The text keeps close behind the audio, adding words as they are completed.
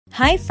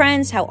Hi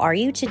friends, how are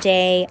you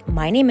today?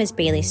 My name is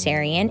Bailey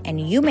Sarian,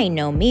 and you may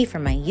know me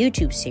from my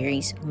YouTube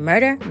series,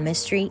 Murder,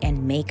 Mystery,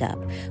 and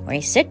Makeup, where I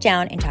sit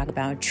down and talk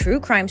about a true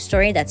crime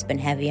story that's been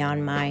heavy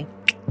on my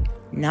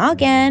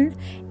noggin,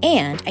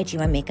 and I do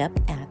my makeup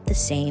at the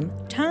same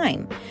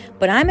time.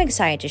 But I'm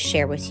excited to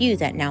share with you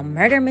that now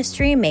Murder,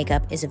 Mystery, and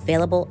Makeup is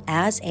available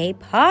as a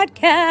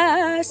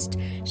podcast.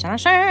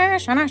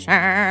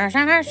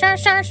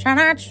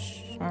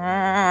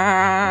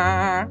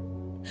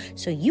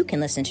 So you can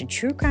listen to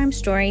true crime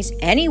stories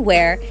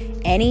anywhere,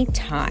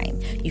 anytime.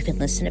 You can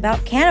listen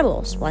about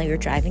cannibals while you're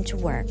driving to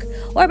work,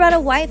 or about a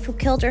wife who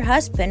killed her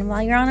husband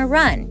while you're on a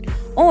run,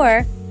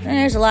 or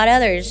there's a lot of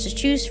others to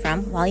choose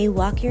from while you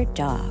walk your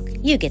dog.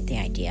 You get the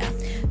idea.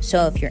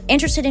 So if you're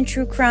interested in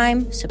true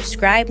crime,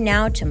 subscribe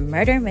now to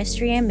Murder,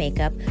 Mystery, and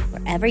Makeup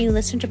wherever you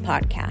listen to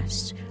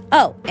podcasts.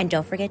 Oh, and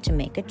don't forget to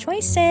make good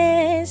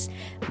choices.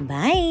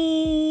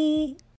 Bye.